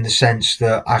Taylor in the sense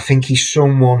that I think he's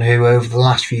someone who over the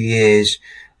last few years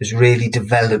has really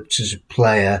developed as a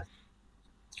player,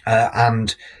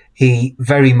 and he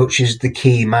very much is the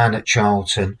key man at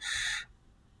Charlton.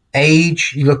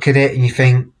 Age, you look at it and you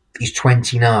think he's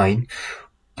 29,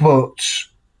 but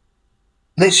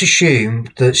let's assume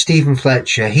that Stephen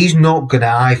Fletcher, he's not going to,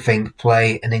 I think,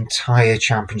 play an entire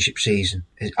championship season.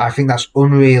 I think that's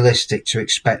unrealistic to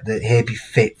expect that he'll be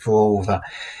fit for all of that.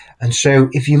 And so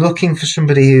if you're looking for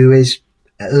somebody who is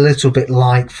a little bit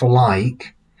like for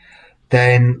like,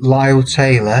 then Lyle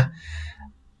Taylor,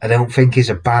 I don't think is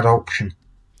a bad option.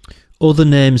 Other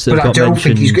names that got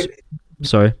mentioned. Think he's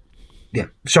sorry. Yeah,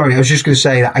 sorry. I was just going to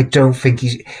say that I don't think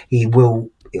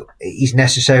he's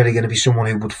necessarily going to be someone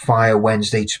who would fire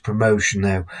Wednesday to promotion,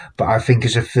 though. But I think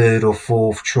as a third or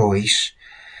fourth choice,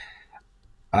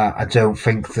 I don't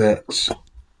think that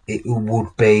it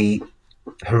would be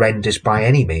horrendous by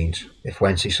any means if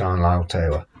Wednesday signed Lyle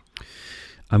Taylor.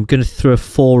 I'm going to throw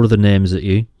 4 other names at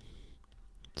you.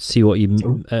 See what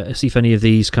you see if any of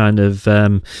these kind of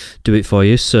do it for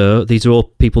you. So these are all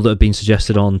people that have been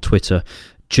suggested on Twitter: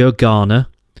 Joe Garner,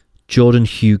 Jordan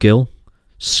Hugill,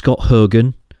 Scott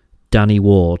Hogan, Danny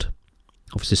Ward.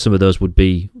 Obviously, some of those would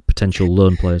be potential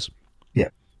loan players. Yeah.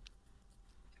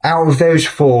 Out of those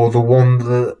 4, the one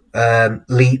that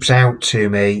leaps out to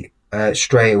me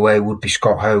straight away would be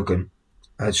Scott Hogan.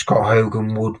 Scott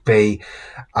Hogan would be,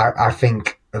 I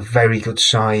think, a very good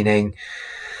signing.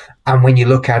 And when you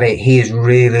look at it, he's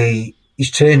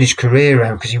turned his career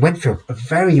around because he went through a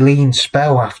very lean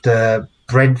spell after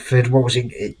Brentford. What was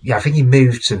it? Yeah, I think he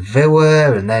moved to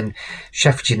Villa, and then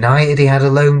Sheffield United, he had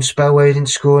a loan spell where he didn't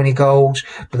score any goals.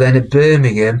 But then at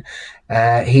Birmingham,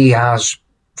 he has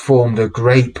formed a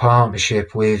great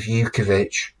partnership with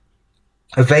Jukovic.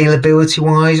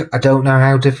 Availability-wise, I don't know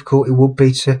how difficult it would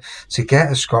be to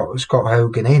get a Scott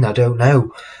Hogan in. I don't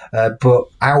know. But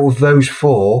out of those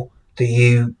 4 that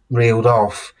you reeled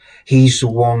off, he's the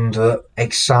one that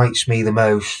excites me the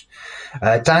most.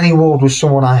 Danny Ward was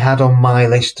someone I had on my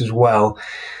list as well,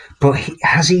 but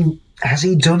has he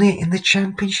done it in the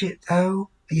Championship though?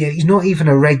 Yeah, he's not even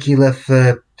a regular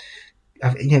for.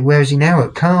 Where is he now?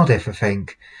 At Cardiff, I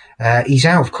think. He's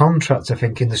out of contract, I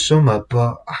think, in the summer.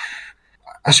 But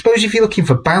I suppose if you're looking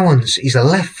for balance, he's a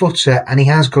left footer and he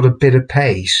has got a bit of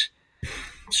pace.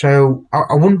 So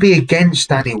I wouldn't be against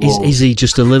Danny Ward. Is he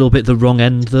just a little bit the wrong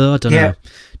end though? I don't know.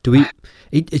 Do we?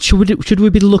 Should we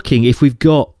be looking if we've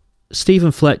got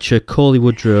Stephen Fletcher, Cauley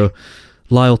Woodrow,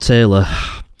 Lyle Taylor?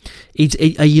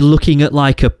 Are you looking at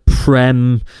like a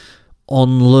Prem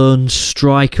on loan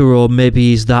striker, or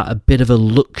maybe is that a bit of a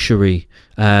luxury?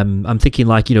 I'm thinking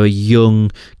like a young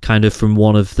kind of from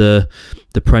one of the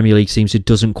Premier League teams who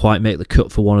doesn't quite make the cut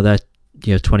for one of their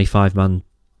 25-man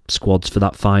squads for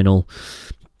that final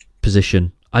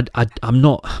position. I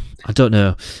don't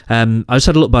know. I just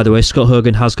had a look, by the way. Scott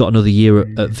Hogan has got another year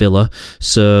at Villa,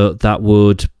 so that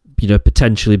would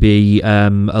potentially be a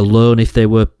loan if they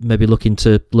were maybe looking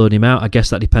to loan him out. I guess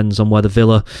that depends on whether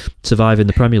Villa survive in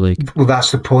the Premier League. Well,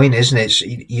 that's the point, isn't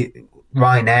it?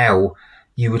 Right now,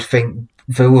 you would think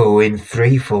Villa were in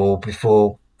freefall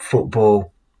before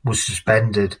football was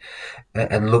suspended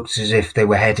and looked as if they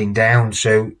were heading down.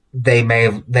 So they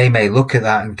may look at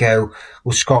that and go,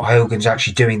 well, Scott Hogan's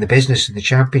actually doing the business in the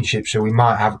Championship, so we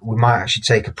might actually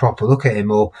take a proper look at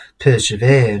him or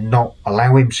persevere and not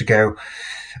allow him to go.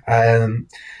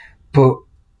 But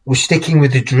we're sticking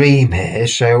with the dream here,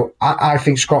 so I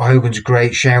think Scott Hogan's a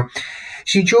great shout.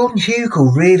 See, Jordan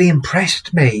Hugill really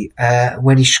impressed me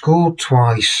when he scored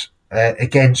twice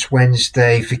against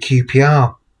Wednesday for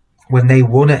QPR when they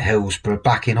won at Hillsborough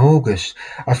back in August.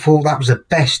 I thought that was the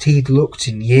best he'd looked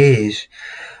in years.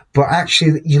 But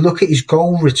actually, you look at his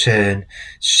goal return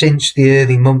since the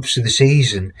early months of the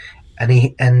season,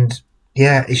 and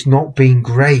it's not been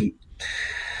great.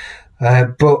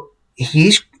 But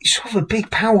he's sort of a big,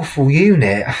 powerful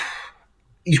unit.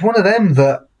 He's one of them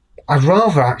that I'd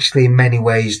rather actually, in many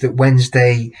ways, that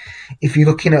Wednesday, if you're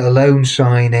looking at a loan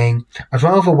signing, I'd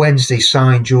rather Wednesday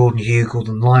sign Jordan Hugill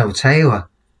than Lyle Taylor,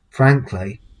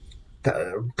 frankly.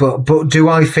 But do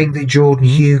I think that Jordan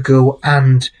Hugill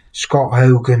and Scott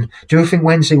Hogan, do I think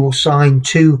Wednesday will sign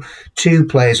two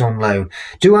players on loan?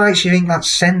 Do I actually think that's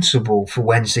sensible for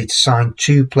Wednesday to sign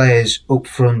two players up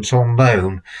front on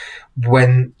loan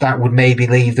when that would maybe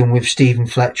leave them with Stephen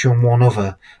Fletcher and one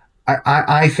other?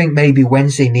 I think maybe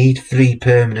Wednesday need 3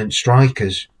 permanent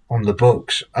strikers on the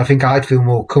books. I think I'd feel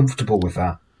more comfortable with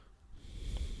that.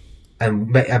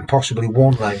 And possibly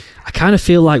one loan. I kind of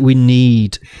feel like we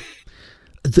need...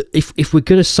 If we're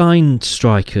going to sign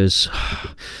strikers...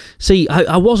 See,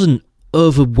 I wasn't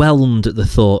overwhelmed at the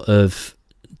thought of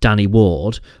Danny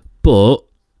Ward, but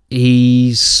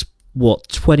he's,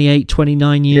 28,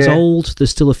 29 years old?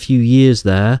 There's still a few years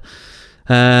there.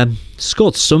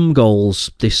 Scored some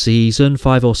goals this season,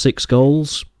 5 or 6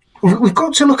 goals. We've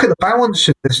got to look at the balance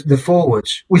of the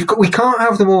forwards. We can't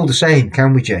have them all the same,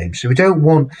 can we, James? So we don't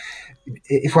want...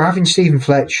 If we're having Stephen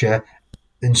Fletcher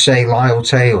and, say, Lyle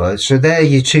Taylor, so they're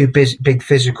your 2 big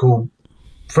physical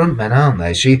frontmen, aren't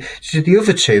they? So the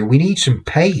other 2, we need some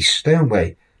pace, don't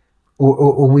we?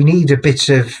 Or we need a bit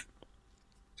of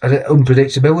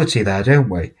unpredictability there, don't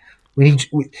we?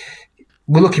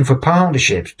 We're looking for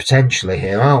partnerships potentially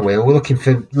here, aren't we? Or we're looking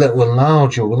for little and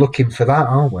large, or we're looking for that,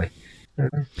 aren't we?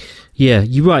 Yeah,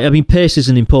 you're right. I mean, pace is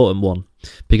an important one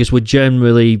because we're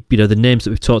generally, the names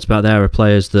that we've talked about there are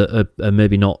players that are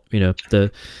maybe not,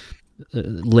 the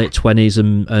late 20s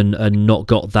and not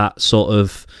got that sort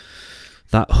of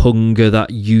that hunger, that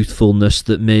youthfulness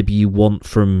that maybe you want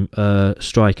from a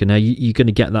striker. Now, you're going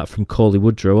to get that from Cauley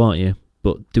Woodrow, aren't you?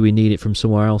 But do we need it from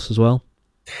somewhere else as well?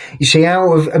 You see,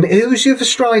 who's the other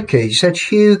striker? You said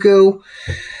Hugill,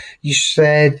 you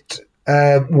said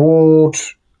Ward,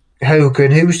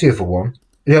 Hogan. Who's the other one?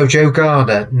 No, Joe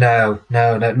Garner. No,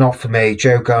 not for me.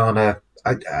 Joe Garner,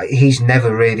 he's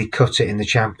never really cut it in the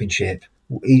Championship.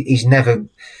 He's never...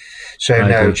 So,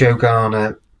 no, Joe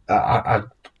Garner, I'd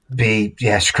be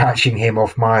scratching him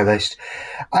off my list.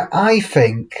 I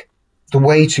think the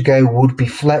way to go would be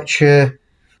Fletcher...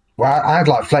 Well, I'd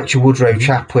like Fletcher, Woodrow,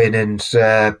 Chaplin, and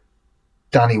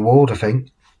Danny Ward. I think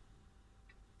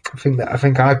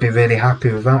I'd be really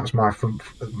happy with that as my front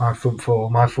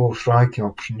four, my 4 striking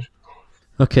options.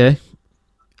 Okay,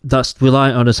 that's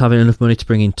reliant on us having enough money to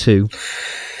bring in 2.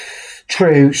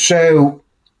 True. So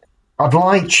I'd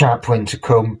like Chaplin to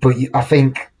come, but I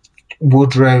think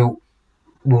Woodrow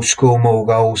will score more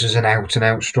goals as an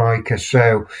out-and-out striker.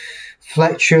 So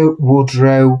Fletcher,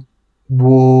 Woodrow,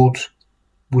 Ward.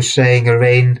 Was saying are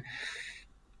in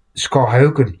Scott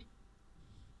Hogan.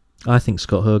 I think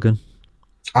Scott Hogan.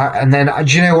 And then,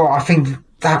 do you know what? I think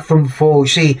that from 4,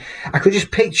 see, I could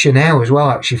just picture now as well,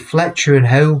 actually, Fletcher and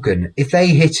Hogan, if they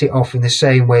hit it off in the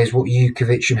same way as what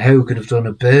Jukovic and Hogan have done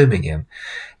at Birmingham,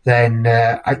 then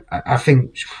I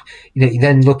think, you're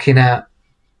then looking at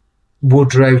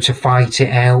Woodrow to fight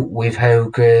it out with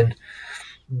Hogan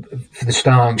for the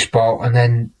starting spot, and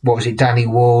then, Danny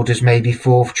Ward as maybe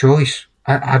 4th choice.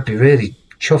 I'd be really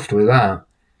chuffed with that.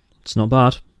 It's not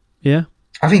bad. Yeah.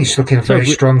 I think it's looking a very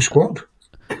strong squad.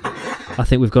 I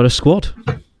think we've got a squad.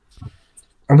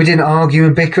 And we didn't argue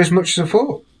and bicker as much as I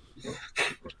thought.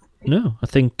 No, I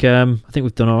think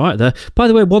we've done all right there. By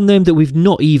the way, one name that we've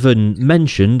not even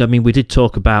mentioned. I mean, we did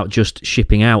talk about just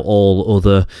shipping out all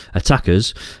other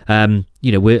attackers. We're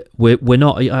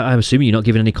not. I'm assuming you're not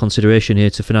giving any consideration here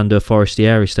to Fernando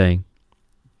Forestieri staying.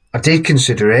 I did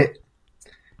consider it,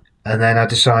 and then I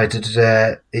decided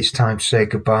it's time to say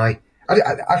goodbye.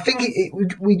 I think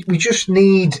we just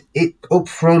need it up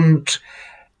front.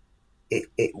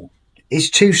 It's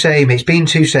too samey. It's been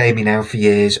too samey now for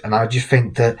years, and I just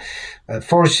think that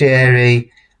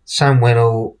Forestieri, Sam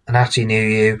Winnall, and Atdhe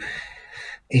Nuhiu,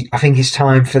 I think it's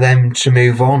time for them to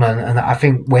move on, and I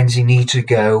think Wednesday need to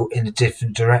go in a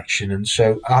different direction, and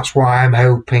so that's why I'm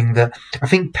hoping that. I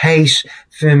think pace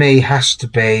for me has to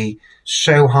be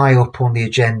so high up on the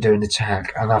agenda in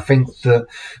attack, and I think that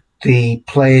the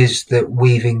players that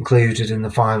we've included in the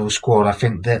final squad, I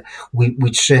think that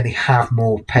we'd certainly have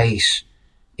more pace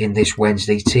in this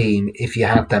Wednesday team if you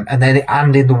had them,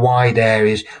 and in the wide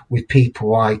areas with people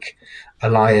like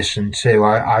Eliasson too.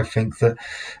 I think that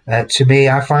to me,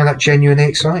 I find that genuinely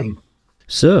exciting.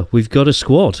 So we've got a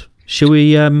squad. Should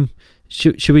we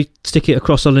should we stick it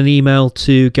across on an email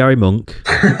to Gary Monk?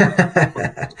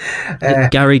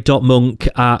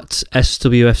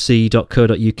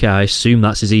 Gary.monk@swfc.co.uk. I assume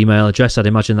that's his email address. I'd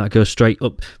imagine that goes straight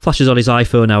up, flashes on his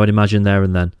iPhone, I would imagine, there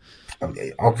and then.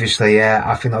 Obviously, yeah.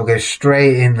 I think that'll go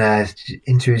straight in there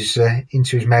into his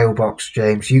mailbox.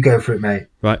 James, you go for it, mate.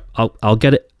 Right, I'll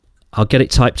get it. I'll get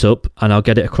it typed up and I'll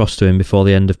get it across to him before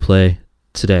the end of play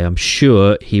today. I'm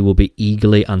sure he will be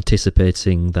eagerly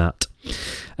anticipating that.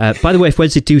 By the way, if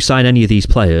Wednesday do sign any of these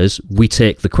players, we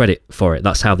take the credit for it.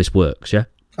 That's how this works, yeah?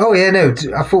 Oh, yeah, no.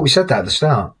 I thought we said that at the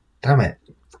start. Damn it.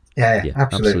 Yeah,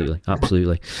 absolutely.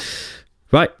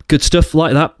 Right, good stuff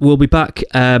like that. We'll be back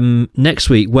next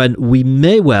week when we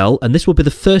may well, and this will be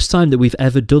the first time that we've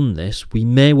ever done this, we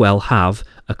may well have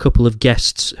a couple of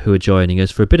guests who are joining us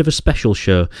for a bit of a special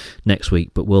show next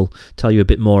week, but we'll tell you a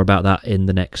bit more about that in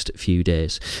the next few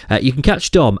days. You can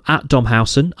catch Dom at Dom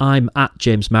Howson, I'm at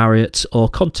James Marriott, or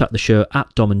contact the show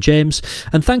at Dom and James.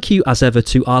 And thank you as ever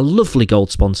to our lovely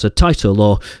gold sponsor, Taito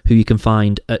Law, who you can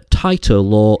find at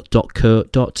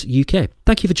taitolaw.co.uk.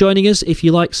 Thank you for joining us. If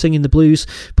you like singing the blues,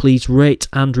 please rate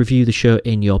and review the show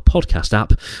in your podcast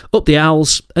app. Up the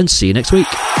owls, and see you next week.